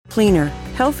Cleaner,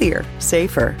 healthier,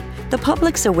 safer. The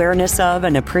public's awareness of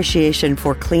and appreciation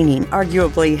for cleaning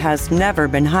arguably has never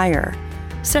been higher.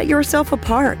 Set yourself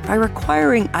apart by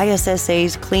requiring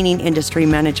ISSA's Cleaning Industry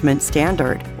Management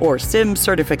Standard, or CIMS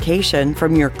certification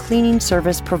from your cleaning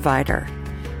service provider.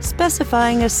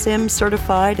 Specifying a CIMS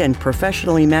certified and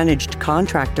professionally managed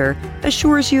contractor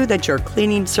assures you that your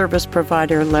cleaning service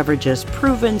provider leverages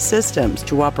proven systems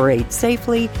to operate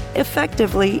safely,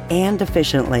 effectively, and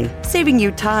efficiently, saving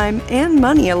you time and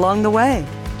money along the way.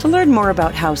 To learn more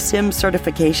about how CIMS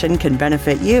certification can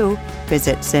benefit you,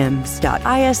 visit cims.issa.com.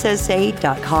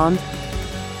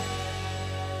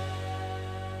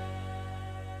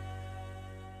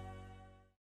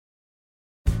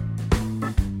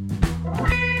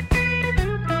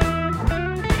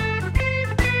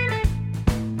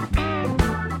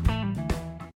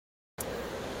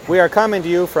 We are coming to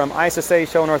you from ISSA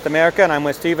Show North America, and I'm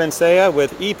with Stephen Saia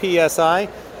with EPSI.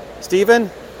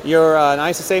 Stephen, you're an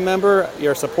ISSA member,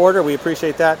 you're a supporter, we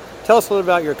appreciate that. Tell us a little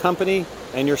about your company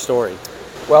and your story.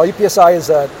 Well, EPSI is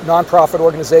a nonprofit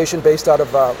organization based out of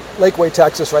Lakeway,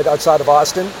 Texas, right outside of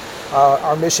Austin.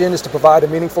 Our mission is to provide a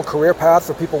meaningful career path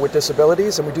for people with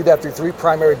disabilities, and we do that through three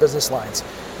primary business lines.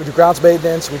 We do grounds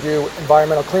maintenance, we do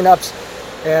environmental cleanups,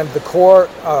 and the core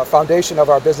foundation of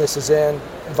our business is in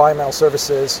environmental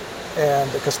services and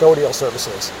custodial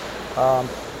services.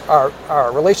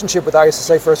 Our relationship with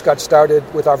ISSA first got started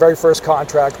with our very first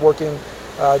contract working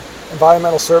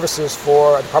environmental services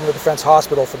for a Department of Defense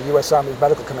hospital for the U.S. Army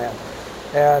Medical Command.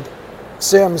 And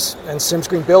CIMS and CIMS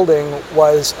Green Building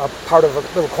was a part of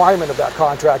the requirement of that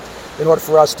contract in order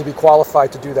for us to be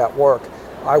qualified to do that work.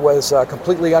 I was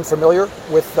completely unfamiliar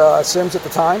with CIMS at the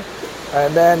time,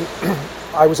 and then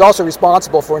I was also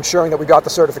responsible for ensuring that we got the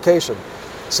certification.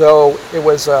 So it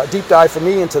was a deep dive for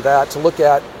me into that to look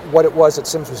at what it was that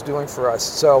CIMS was doing for us.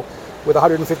 So with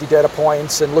 150 data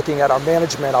points and looking at our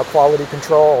management, our quality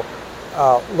control,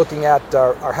 looking at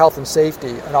our health and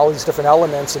safety and all these different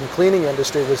elements in the cleaning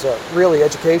industry was really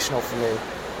educational for me.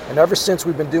 And ever since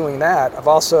we've been doing that, I've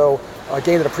also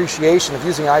gained an appreciation of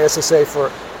using ISSA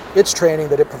for its training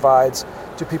that it provides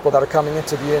to people that are coming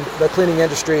into the cleaning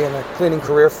industry and the cleaning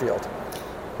career field.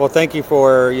 Well, thank you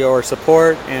for your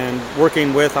support and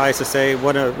working with ISSA.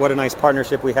 What a nice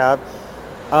partnership we have.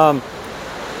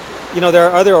 You know, there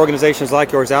are other organizations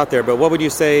like yours out there, but what would you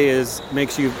say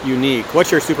makes you unique? What's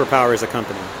your superpower as a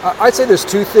company? I'd say there's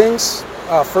two things.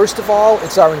 First of all,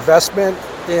 it's our investment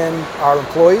in our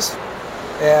employees,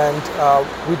 and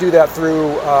we do that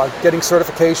through getting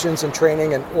certifications and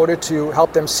training in order to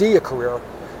help them see a career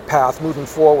path moving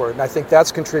forward. And I think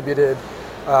that's contributed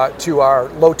to our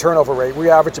low turnover rate. We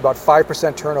average about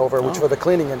 5% turnover, which for the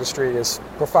cleaning industry is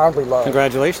profoundly low.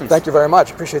 Congratulations. Thank you very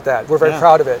much. Appreciate that. We're very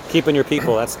proud of it. Keeping your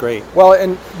people, that's great. Well,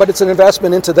 but it's an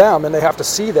investment into them, and they have to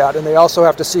see that, and they also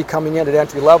have to see coming in at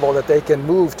entry level that they can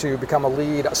move to become a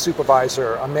lead, a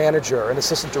supervisor, a manager, an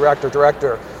assistant director,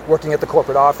 working at the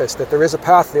corporate office, that there is a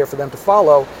path there for them to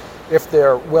follow if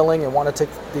they're willing and want to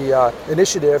take the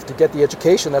initiative to get the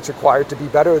education that's required to be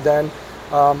better than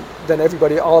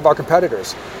everybody, all of our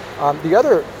competitors.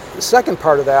 The second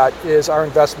part of that is our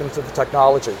investment into the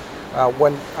technology.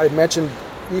 When I mentioned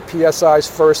EPSI's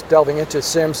first delving into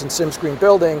CIMS and CIMS Green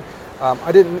Building,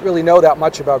 I didn't really know that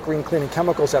much about green cleaning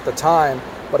chemicals at the time,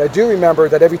 but I do remember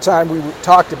that every time we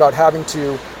talked about having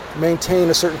to maintain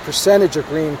a certain percentage of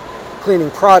green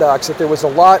cleaning products, that there was a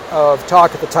lot of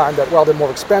talk at the time that, well, they're more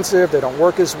expensive, they don't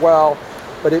work as well,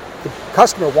 but the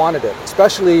customer wanted it,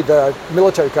 especially the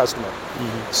military customer.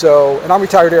 Mm-hmm. So, and I'm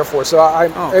retired Air Force, so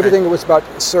everything was about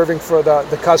serving for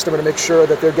the customer to make sure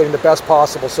that they're getting the best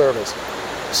possible service.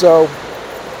 So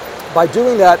by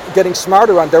doing that, getting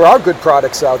smarter on, there are good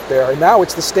products out there, and now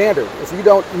it's the standard. If you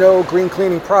don't know green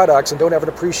cleaning products and don't have an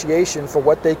appreciation for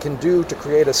what they can do to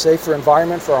create a safer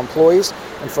environment for our employees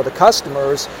and for the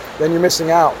customers, then you're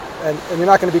missing out, and you're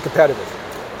not going to be competitive.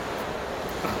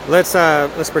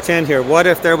 Let's pretend here. What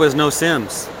if there was no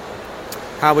CIMS?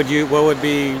 What would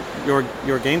be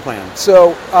your game plan?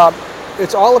 So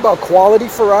it's all about quality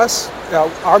for us.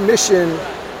 Our mission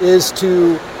is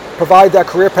to provide that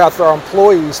career path for our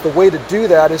employees. The way to do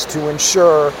that is to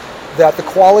ensure that the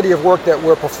quality of work that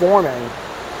we're performing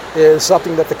is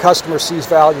something that the customer sees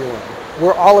value in.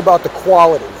 We're all about the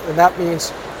quality, and that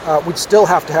means we'd still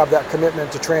have to have that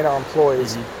commitment to train our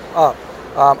employees up.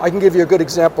 I can give you a good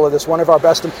example of this. One of our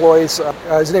best employees,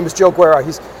 his name is Joe Guerra.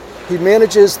 He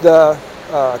manages the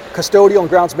custodial and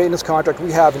grounds maintenance contract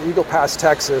we have in Eagle Pass,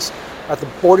 Texas, at the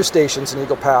border stations in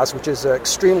Eagle Pass, which is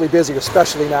extremely busy,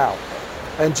 especially now.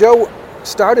 And Joe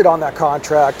started on that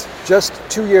contract just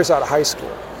 2 years out of high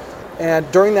school. And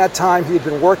during that time, he had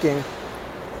been working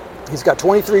He's got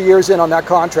 23 years in on that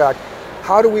contract.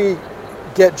 How do we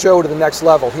get Joe to the next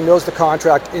level? He knows the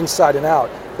contract inside and out,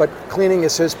 but cleaning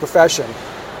is his profession.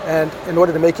 And in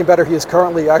order to make him better, he is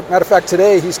currently, matter of fact,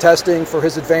 today he's testing for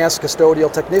his advanced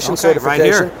custodial technician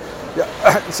certification. Right here.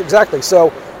 Yeah, exactly.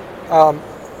 So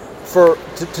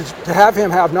to have him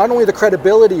have not only the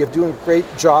credibility of doing a great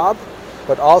job,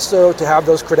 but also to have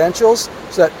those credentials,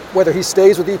 so that whether he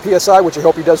stays with EPSI, which I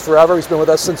hope he does forever, he's been with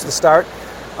us since the start,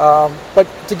 but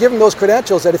to give him those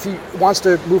credentials that if he wants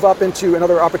to move up into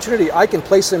another opportunity, I can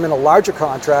place him in a larger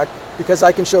contract because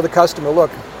I can show the customer, look,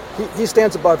 he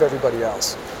stands above everybody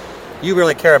else. You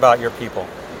really care about your people.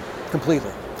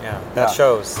 Completely. Yeah, that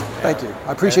shows. Thank you.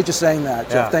 I appreciate you saying that,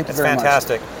 Jeff. Yeah, Thank you very much. It's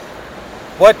fantastic.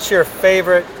 What's your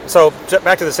favorite, so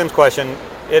back to the CIMS question,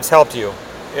 it's helped you.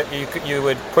 You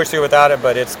would push through without it,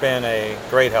 but it's been a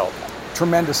great help.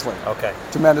 Tremendously. Okay.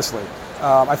 Tremendously.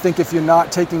 I think if you're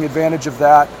not taking advantage of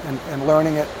that and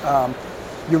learning it,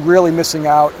 you're really missing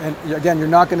out. And again, you're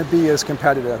not going to be as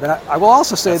competitive. And I will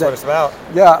also say that's what it's about.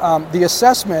 Yeah, the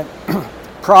assessment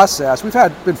process, we've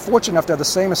been fortunate enough to have the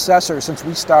same assessor since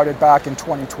we started back in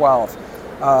 2012.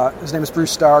 His name is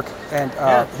Bruce Stark, and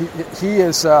he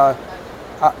is,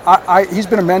 he's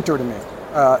been a mentor to me.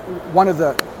 One of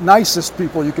the nicest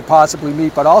people you could possibly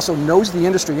meet, but also knows the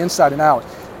industry inside and out.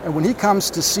 And when he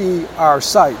comes to see our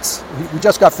sites, we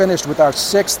just got finished with our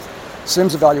 6th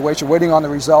CIMS evaluation, waiting on the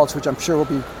results, which I'm sure will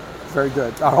be very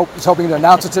good. I was hoping to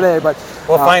announce it today, but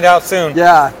we'll find out soon.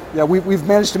 Yeah, we've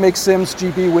managed to make CIMS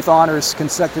GB with honors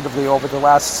consecutively over the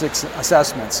last 6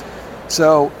 assessments.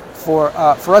 So for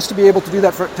us to be able to do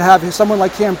that, to have someone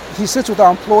like him, he sits with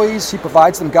our employees, he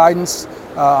provides them guidance,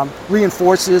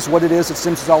 reinforces what it is that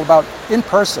CIMS is all about in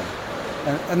person,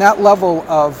 and that level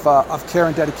of care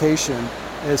and dedication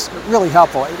is really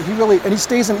helpful. He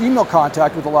stays in email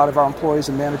contact with a lot of our employees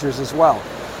and managers as well.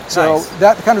 So nice.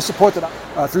 That kind of support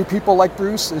that through people like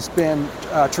Bruce has been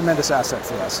a tremendous asset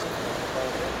for us.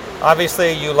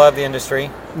 Obviously, you love the industry.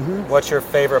 Mm-hmm. What's your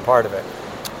favorite part of it?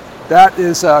 That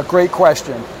is a great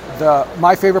question.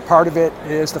 My favorite part of it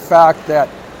is the fact that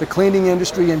the cleaning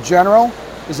industry in general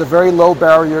is a very low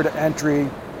barrier to entry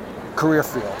career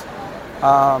field.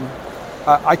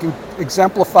 I can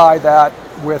exemplify that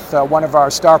with one of our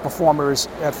star performers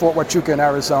at Fort Huachuca in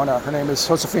Arizona. Her name is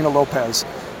Josefina Lopez.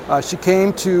 She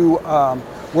came to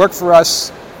work for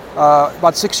us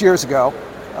about 6 years ago.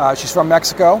 She's from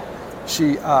Mexico.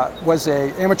 She was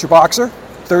an amateur boxer,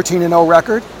 13-0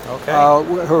 record. Okay.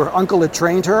 Her uncle had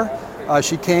trained her.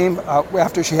 She came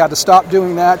after she had to stop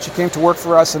doing that. She came to work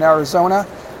for us in Arizona.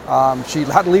 She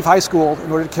had to leave high school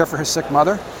in order to care for her sick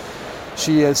mother.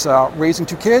 She is raising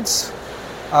 2 kids.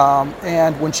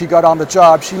 And when she got on the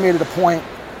job, she made it a point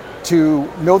to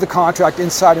know the contract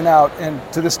inside and out, and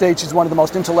to this day she's one of the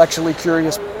most intellectually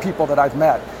curious people that I've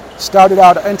met. Started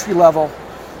out at entry level,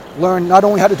 learned not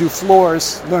only how to do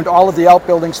floors, learned all of the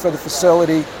outbuildings for the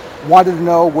facility, wanted to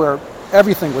know where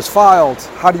everything was filed,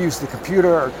 how to use the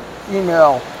computer,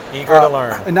 email. Eager to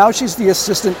learn. And now she's the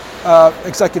assistant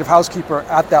executive housekeeper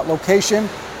at that location,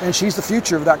 and she's the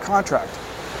future of that contract.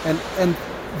 And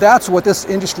that's what this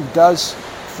industry does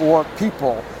for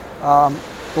people.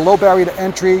 The low barrier to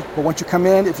entry, but once you come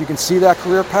in, if you can see that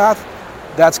career path,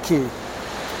 that's key.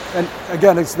 And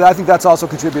again, I think that's also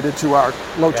contributed to our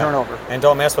low turnover. And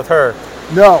don't mess with her.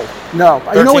 No. You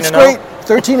know what's great?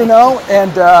 13-0,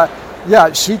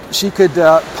 and she could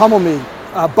pummel me,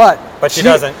 but she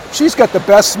doesn't. She's got the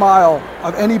best smile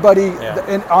of anybody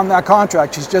on that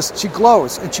contract. She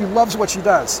glows, and she loves what she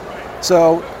does.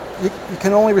 So you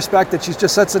can only respect that. She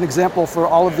just sets an example for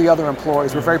all of the other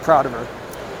employees. We're very proud of her.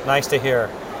 Nice to hear.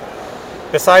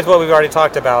 Besides what we've already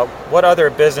talked about, what other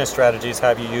business strategies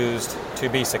have you used to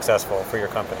be successful for your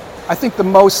company? I think the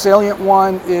most salient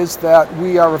one is that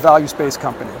we are a values-based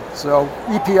company. So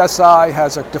EPSI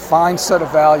has a defined set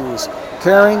of values: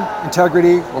 caring,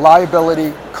 integrity,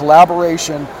 reliability,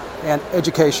 collaboration, and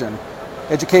education.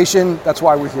 Education, that's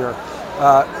why we're here.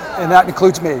 And that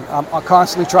includes me. I'm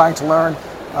constantly trying to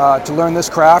learn this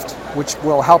craft, which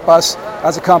will help us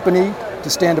as a company to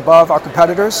stand above our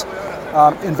competitors.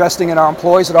 Investing in our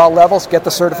employees at all levels, get the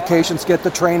certifications, get the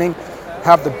training,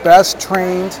 have the best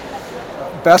trained,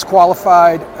 best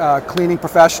qualified cleaning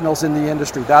professionals in the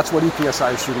industry. That's what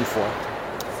EPSI is shooting for.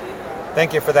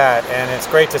 Thank you for that, and it's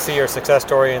great to see your success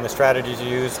story and the strategies you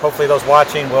use. Hopefully those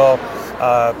watching will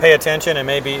pay attention and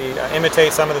maybe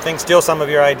imitate some of the things, steal some of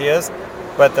your ideas,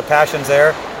 but the passion's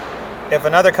there. If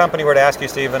another company were to ask you,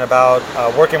 Stephen, about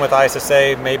working with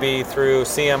ISSA, maybe through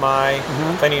CMI,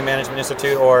 Cleaning Management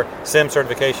Institute, or CIMS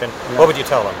certification, what would you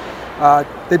tell them?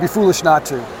 They'd be foolish not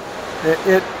to.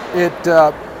 It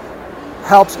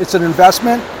helps. It's an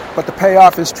investment. but the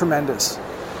payoff is tremendous.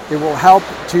 It will help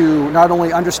to not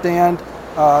only understand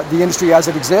the industry as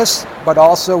it exists, but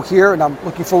also here, and I'm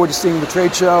looking forward to seeing the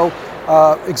trade show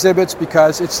exhibits,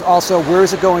 because it's also, where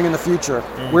is it going in the future?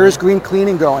 Where is green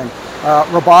cleaning going?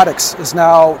 Robotics is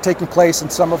now taking place in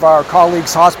some of our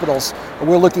colleagues' hospitals.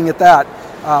 We're looking at that.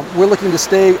 We're looking to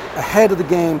stay ahead of the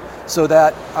game so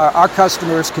that our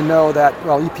customers can know that,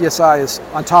 well, EPSI is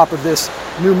on top of this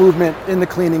new movement in the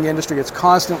cleaning industry. It's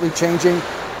constantly changing.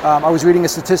 I was reading a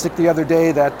statistic the other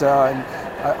day that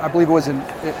I believe it was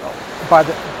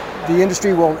the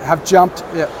industry will have jumped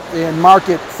in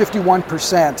market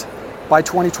 51% by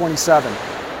 2027.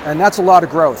 And that's a lot of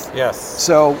growth. Yes.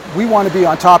 So we want to be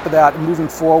on top of that and moving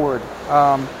forward.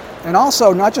 And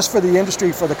also, not just for the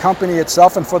industry, for the company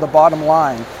itself and for the bottom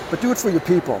line, but do it for your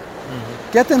people.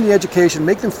 Get them the education,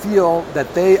 make them feel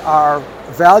that they are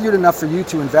valued enough for you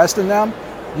to invest in them.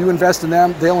 You invest in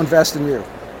them, they'll invest in you.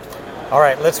 All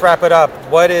right, let's wrap it up.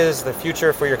 What is the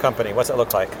future for your company? What's it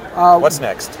look like? What's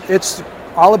next? It's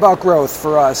all about growth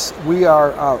for us. We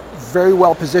are very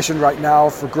well positioned right now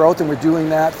for growth, and we're doing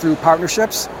that through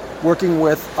partnerships, working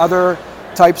with other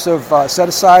types of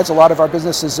set-asides. A lot of our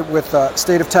business is with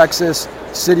State of Texas,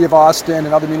 City of Austin,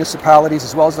 and other municipalities,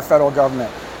 as well as the federal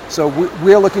government. So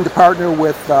we're looking to partner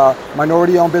with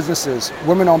minority-owned businesses,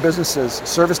 women-owned businesses,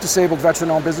 service-disabled,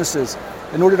 veteran-owned businesses,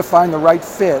 in order to find the right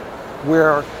fit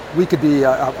where we could be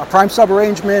a prime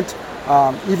sub-arrangement,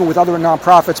 even with other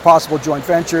nonprofits, possible joint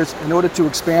ventures, in order to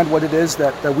expand what it is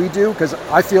that we do, because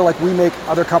I feel like we make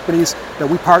other companies that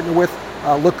we partner with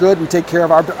look good. We take care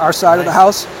of our side of the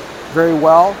house very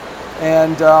well,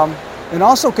 and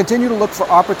also continue to look for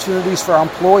opportunities for our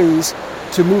employees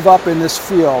to move up in this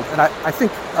field. And I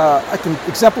think I can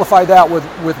exemplify that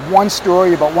with one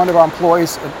story about one of our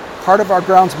employees. Part of our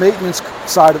grounds maintenance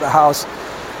side of the house,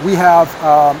 we have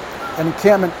an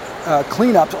encampment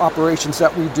cleanup operations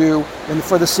that we do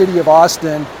for the City of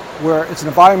Austin, where it's an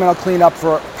environmental cleanup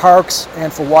for parks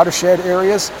and for watershed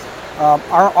areas.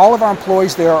 All of our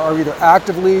employees there are either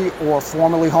actively or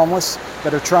formerly homeless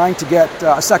that are trying to get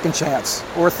a second chance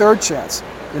or a third chance,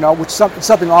 which is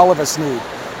something all of us need.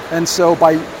 And so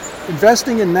by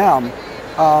investing in them,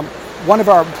 one of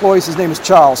our employees, his name is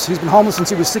Charles. He's been homeless since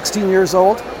he was 16 years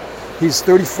old. He's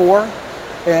 34,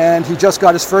 and he just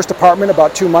got his first apartment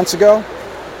about 2 months ago.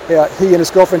 He and his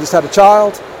girlfriend just had a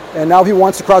child, and now he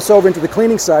wants to cross over into the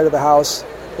cleaning side of the house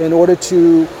in order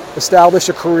to establish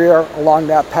a career along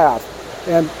that path.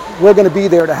 And we're going to be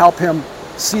there to help him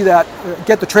see that,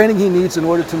 get the training he needs in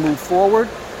order to move forward,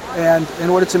 and in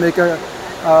order to make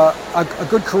a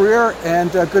good career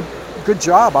and a good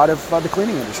job out of the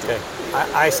cleaning industry. Okay.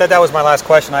 I said that was my last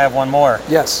question. I have one more.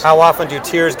 Yes. How often do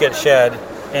tears get shed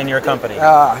in your company?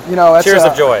 That's, tears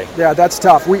of joy. Yeah, that's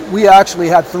tough. We actually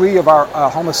had 3 of our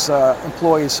homeless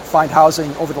employees find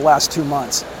housing over the last 2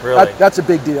 months. Really? That's a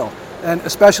big deal. And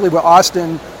especially where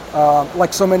Austin,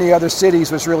 like so many other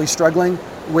cities, was really struggling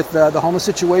with the homeless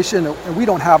situation. And we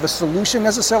don't have a solution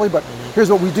necessarily, but here's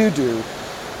what we do.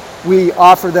 We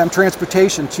offer them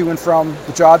transportation to and from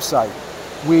the job site.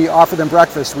 We offer them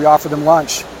breakfast. We offer them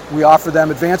lunch. We offer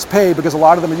them advance pay, because a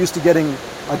lot of them are used to getting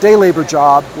a day labor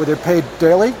job where they're paid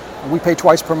daily, and we pay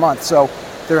twice per month. So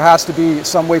there has to be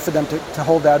some way for them to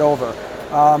hold that over.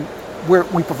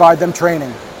 We provide them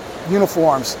training,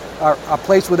 uniforms, a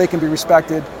place where they can be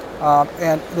respected,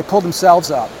 and they pull themselves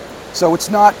up. So it's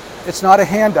not a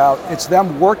handout. It's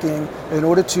them working in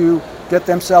order to get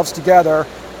themselves together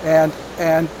and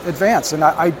advance. And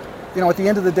I at the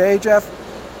end of the day, Jeff,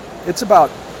 it's about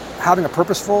having a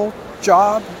purposeful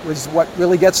job is what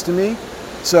really gets to me.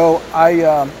 So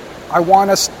I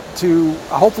want us to,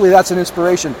 hopefully that's an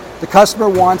inspiration. The customer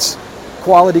wants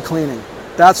quality cleaning.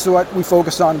 That's what we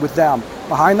focus on with them.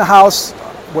 Behind the house,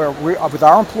 where with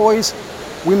our employees,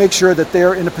 we make sure that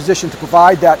they're in a position to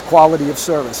provide that quality of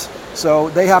service. So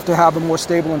they have to have a more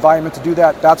stable environment to do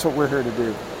that. That's what we're here to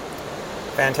do.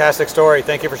 Fantastic story.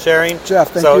 Thank you for sharing.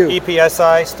 Jeff, thank you. So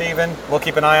EPSI, Stephen, we'll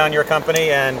keep an eye on your company,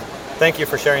 and thank you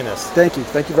for sharing this. Thank you.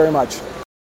 Thank you very much.